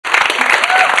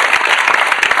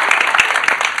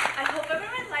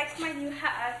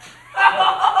hat.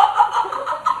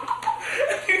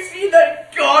 Have you seen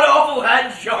that god-awful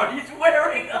hat Johnny's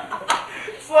wearing?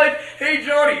 It's like, hey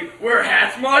Johnny, wear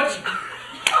hats much?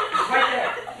 Right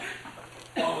there.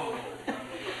 Oh.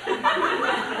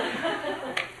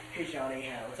 Hey Johnny,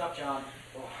 What's up, John?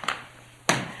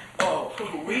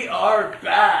 oh, we are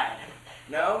bad.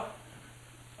 No?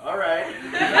 Alright.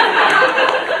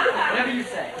 Whatever you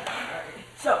say.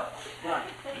 So, Ronnie,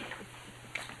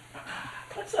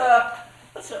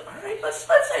 let's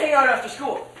hang out after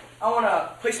school. I want to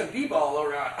play some b-ball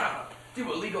or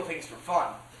do illegal things for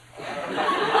fun.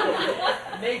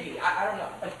 Maybe. I don't know.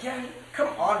 Again, come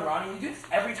on, Ronnie. You do this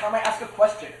every time I ask a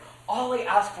question. All I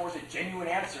ask for is a genuine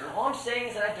answer. All I'm saying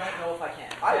is that I don't know if I can.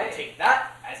 I will take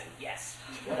that as a yes.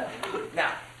 Whatever.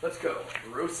 Now, let's go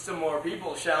roast some more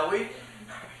people, shall we?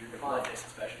 You're gonna love this,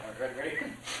 especially. Ready?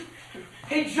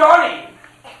 Hey, Johnny!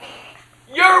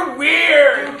 You're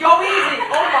weird! Dude, go easy!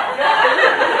 Oh my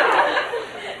god!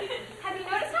 Have you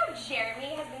noticed how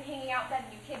Jeremy has been hanging out with that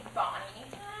new kid, Bonnie?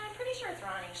 I'm pretty sure it's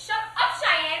Ronnie. Shut up,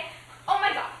 Cheyenne! Oh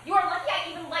my god, you are lucky I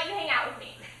even let you hang out with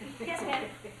me. Yes, ma'am.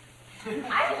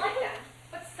 I don't like them,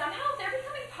 but somehow they're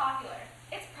becoming popular.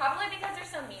 It's probably because they're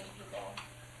so mean to people.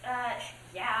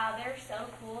 Yeah, they're so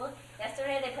cool.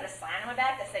 Yesterday they put a sign on my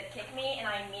back that said kick me, and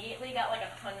I immediately got like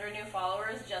 100 new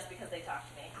followers just because they talked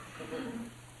to me.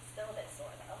 Still a bit sore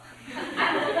though.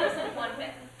 I will lose one bit.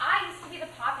 I used to be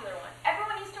the popular one.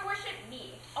 Everyone used to worship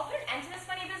me. I'll put an end to this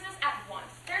funny business at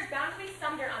once. There's bound to be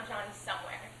some dirt on Johnny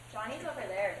somewhere. Johnny's over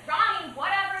there. Ronnie,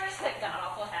 whatever. That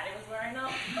god-awful hat he was wearing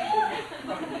though.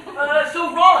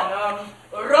 So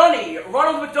Ronnie,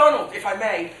 Ronald McDonald, if I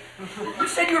may. You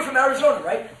said you were from Arizona,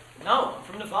 right? No, I'm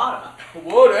from Nevada.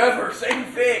 Whatever, same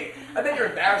thing. I bet you're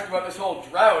embarrassed about this whole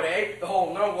drought, eh? The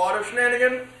whole no water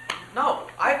shenanigan? No,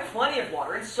 I have plenty of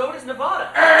water, and so does Nevada.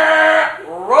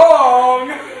 Wrong!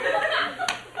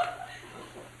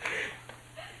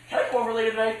 Can I come over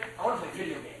later today? I want to play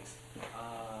video games.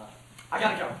 I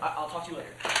gotta go. I'll talk to you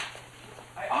later.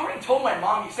 I already told my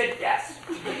mom you said yes.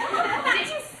 Did you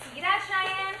see that,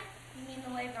 Cheyenne? You mean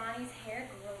the way Ronnie's hair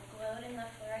glowed in the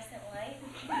fluorescent light?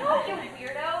 No, you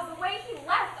weirdo. The way he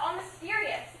left, all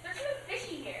mysterious. There's no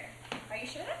fishy here. Are you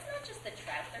sure that's not just the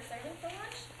trout they're serving for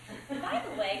lunch? By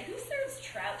the way, who serves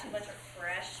trout to a bunch of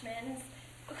freshmen?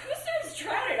 Who serves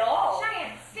trout at all?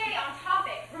 Cheyenne, stay on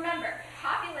topic. Remember,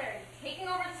 popularity, taking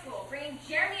over the school, bringing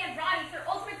Jeremy and Ronnie to their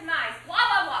ultimate demise, blah,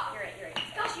 blah, blah. You're right.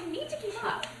 Gosh, you need to keep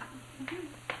up.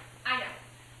 I know.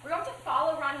 We're going to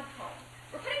follow Ronnie home.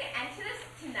 We're putting an end to this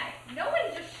tonight.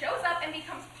 Nobody just shows up and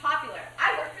becomes popular.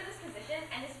 I work for this position,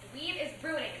 and this dweeb is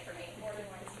ruining it for me. More than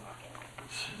one talking.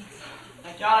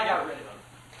 Thank God I got rid of him.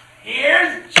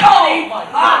 Here's Johnny! Oh my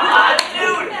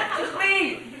Dude, just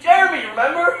me! Jeremy,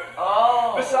 remember?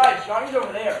 Oh. Besides, Johnny's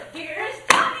over there. Here's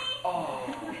Johnny! Oh,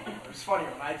 it was funny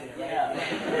when I did it, right?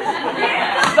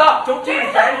 Yeah. Stop! Don't do it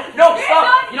again! No,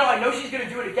 stop! You know, I know she's gonna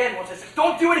do it again once I say,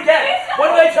 don't do it again! What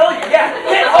did I tell you? Yeah,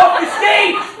 get off the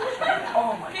stage!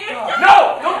 Oh my god.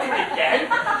 No! Don't do it again!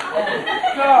 Oh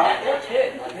god. Poor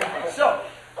kid. Yeah, so,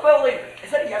 well, later,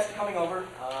 is that a yes to coming over?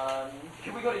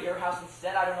 Can we go to your house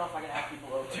instead? I don't know if I can have people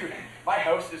over. Dude, my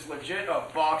house is legit a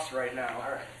box right now.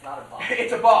 Alright, it's not a box.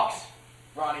 It's a box,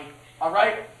 Ronnie.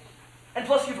 Alright? And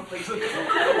plus you have a PlayStation.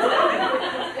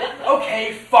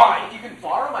 Okay, fine. You can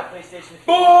borrow my PlayStation if you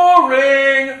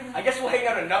Boring! I guess we'll hang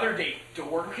out another date,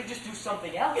 dork. We could just do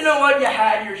something else. You know what? You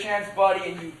had your chance, buddy,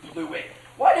 and you blew it.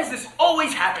 Why does this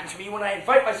always happen to me when I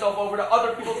invite myself over to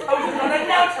other people's houses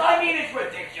unannounced? I mean, it's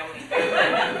ridiculous.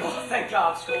 Oh, thank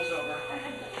God school's over.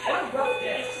 What a rough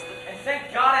day. And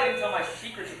thank God I didn't tell my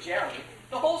secret to Jeremy.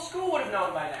 The whole school would have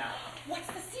known by now. What's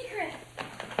the secret?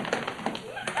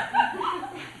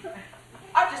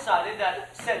 I've decided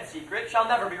that said secret shall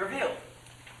never be revealed.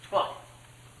 But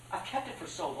I've kept it for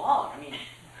so long. I mean,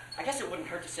 I guess it wouldn't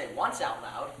hurt to say once out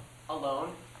loud,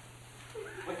 alone,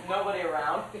 with nobody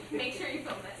around. Make sure you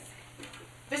film this.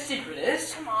 The secret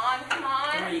is... Come on, come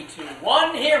on. 3, 2,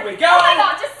 1, here we go! Oh my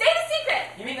god, just say the secret!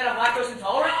 You mean that I'm lactose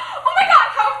intolerant? Oh my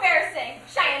god, how embarrassing!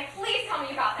 Cheyenne, please tell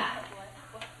me about that.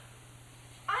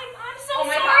 I'm so Oh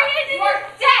my sorry. God, You are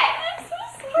dead! I'm so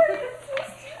sorry. I'm so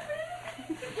stupid.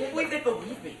 I can't believe they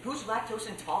believe me. Who's lactose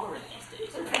intolerant these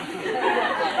days?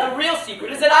 The real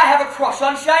secret is that I have a crush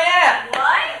on Cheyenne!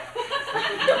 What?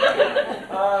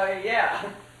 Yeah.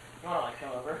 You wanna, like,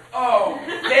 come over? Oh,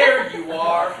 there you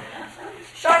are.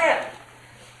 Cheyenne,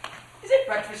 is it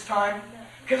breakfast time?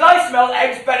 Because I smell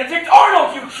Eggs Benedict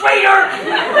Arnold, you traitor!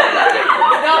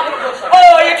 Now it looks like...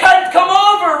 Oh, you can't come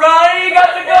over, Ronnie. You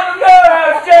got to go to their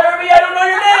house, Jeremy. I don't know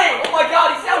your name. Oh my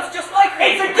God, he sounds just like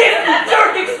me! It's a gift, you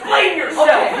jerk. Explain yourself.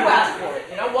 Okay, you asked for it.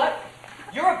 You know what?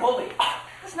 You're a bully.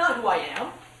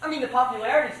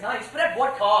 popularity's nice, but at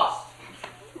what cost?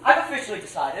 I've officially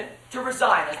decided to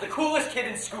resign as the coolest kid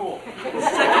in school. The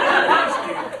second coolest,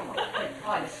 dude. Come on.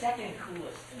 Fine, the second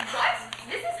coolest. What?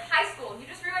 This is high school. You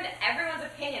just ruined everyone's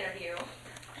opinion of you.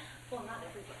 Well, not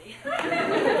everybody.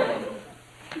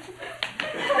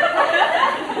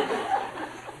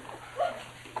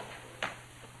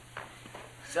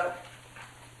 So,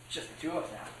 just the two of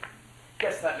us now.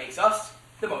 Guess that makes us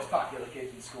the most popular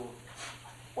kids in school.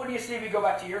 What do you say we go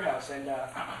back to your house and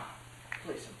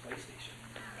play some PlayStation?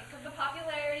 Think of the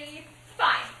popularity.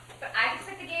 Fine, but I can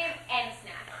pick the game and the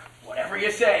snack. Whatever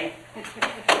you say.